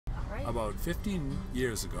About 15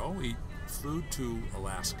 years ago, we flew to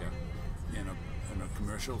Alaska in a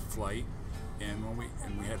commercial flight, and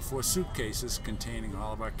we had 4 suitcases containing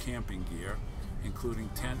all of our camping gear, including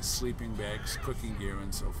tents, sleeping bags, cooking gear,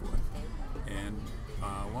 and so forth. And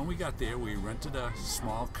when we got there, we rented a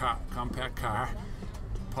small compact car,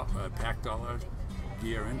 packed all our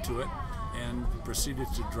gear into it, and proceeded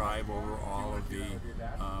to drive over all of the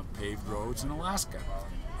paved roads in Alaska.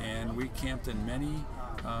 And we camped in many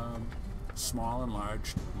small and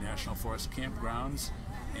large national forest campgrounds,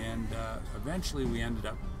 and eventually we ended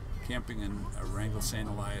up camping in Wrangell St.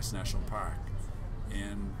 Elias National Park.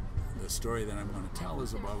 And the story that I'm going to tell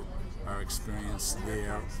is about our experience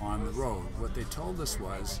there on the road. What they told us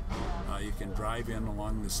was you can drive in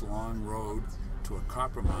along this long road to a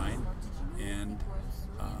copper mine, and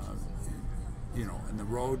and the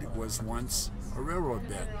road was once a railroad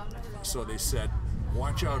bed. So they said,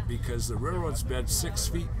 watch out, because the railroad's bed 6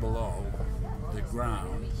 feet below the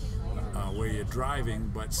ground where you're driving,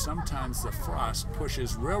 but sometimes the frost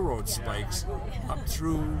pushes railroad spikes up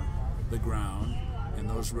through the ground, and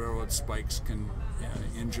those railroad spikes can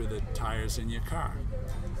injure the tires in your car.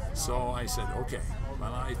 So I said, okay.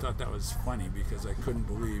 Well, I thought that was funny because I couldn't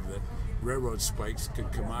believe that railroad spikes could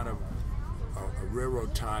come out of a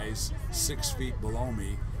railroad ties 6 feet below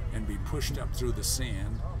me and be pushed up through the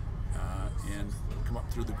sand and come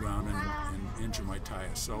up through the ground and injure my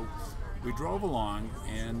tires. So we drove along,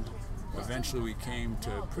 and eventually we came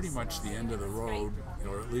to pretty much the end of the road,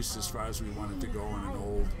 or at least as far as we wanted to go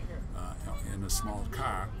in a small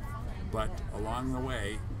car. But along the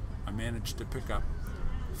way, I managed to pick up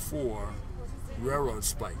 4 railroad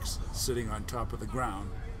spikes sitting on top of the ground.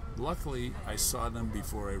 Luckily, I saw them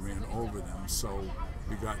before I ran over them, so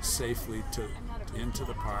we got safely into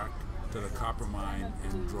the park, to the copper mine,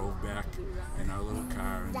 and drove back in our little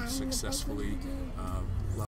car and successfully